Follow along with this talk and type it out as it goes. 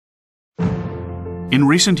In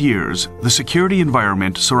recent years, the security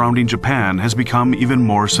environment surrounding Japan has become even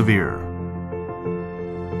more severe.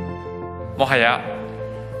 もはや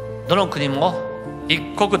どの国も一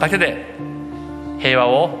国だけで平和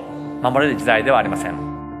を守れる時代ではありません。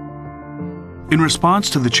In response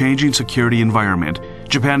to the changing security environment,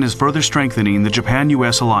 Japan is further strengthening the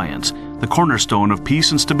Japan-US alliance, the cornerstone of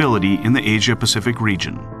peace and stability in the Asia-Pacific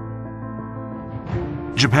region.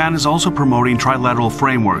 Japan is also promoting trilateral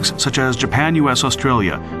frameworks such as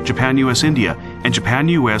Japan-US-Australia, Japan-US-India, and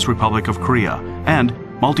Japan-US-Republic of Korea, and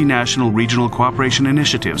multinational regional cooperation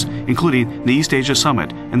initiatives, including the East Asia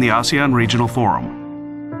Summit and the ASEAN Regional Forum.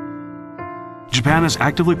 Japan has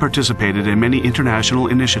actively participated in many international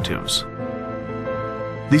initiatives.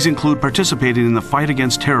 These include participating in the fight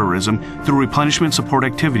against terrorism through replenishment support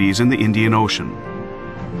activities in the Indian Ocean,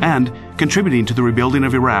 and contributing to the rebuilding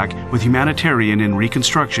of Iraq with humanitarian and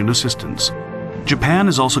reconstruction assistance. Japan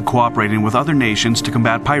is also cooperating with other nations to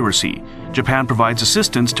combat piracy. Japan provides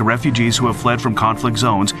assistance to refugees who have fled from conflict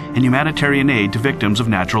zones and humanitarian aid to victims of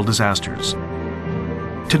natural disasters.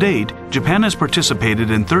 To date, Japan has participated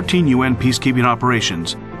in 13 UN peacekeeping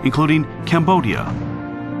operations, including Cambodia,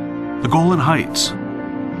 the Golan Heights,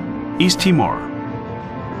 East Timor,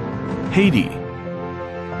 Haiti,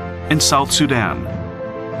 and South Sudan.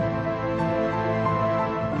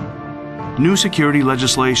 New security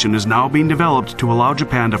legislation is now being developed to allow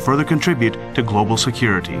Japan to further contribute to global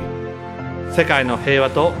security. 世界の平和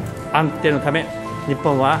と安定のため、日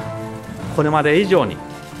本はこれまで以上に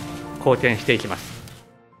貢献していきます。